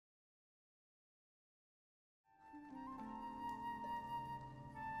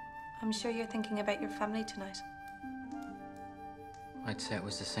I'm sure you're thinking about your family tonight. I'd say it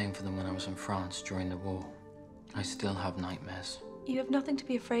was the same for them when I was in France during the war. I still have nightmares. You have nothing to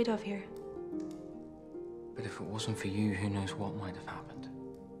be afraid of here. But if it wasn't for you, who knows what might have happened.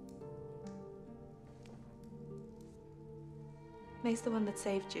 May's the one that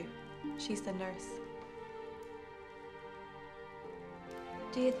saved you. She's the nurse.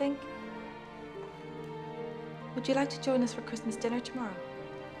 Do you think? Would you like to join us for Christmas dinner tomorrow?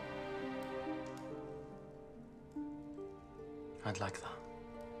 I'd like that.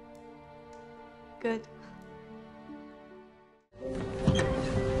 Good.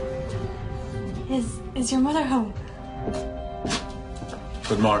 Is your mother home?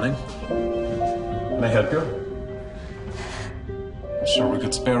 Good morning. May I help you? Sure, we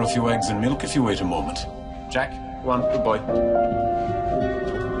could spare a few eggs and milk if you wait a moment. Jack, one, good boy.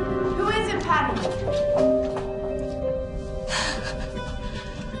 Who is it, Patty?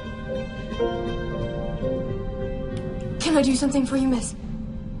 Can I do something for you, miss?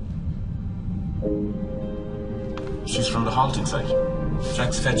 She's from the halting site.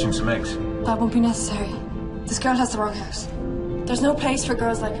 Jack's fetching some eggs. That won't be necessary. This girl has the wrong house. There's no place for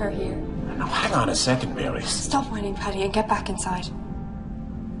girls like her here. Now, hang on a second, Mary. Stop whining, Paddy, and get back inside.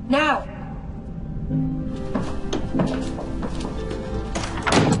 Now!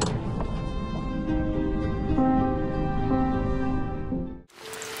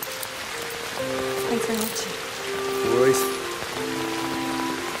 Thanks very much. No worries.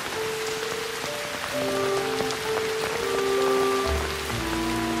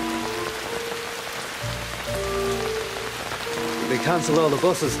 They cancelled all the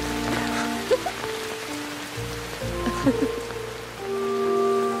buses.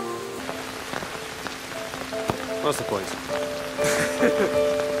 What's the point?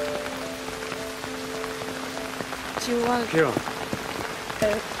 Do you want... Kieran.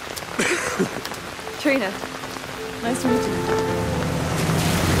 Trina. Nice to meet you.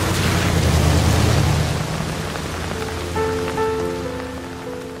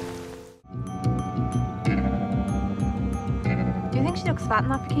 Do you think she looks fat in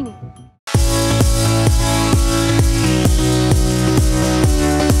that bikini?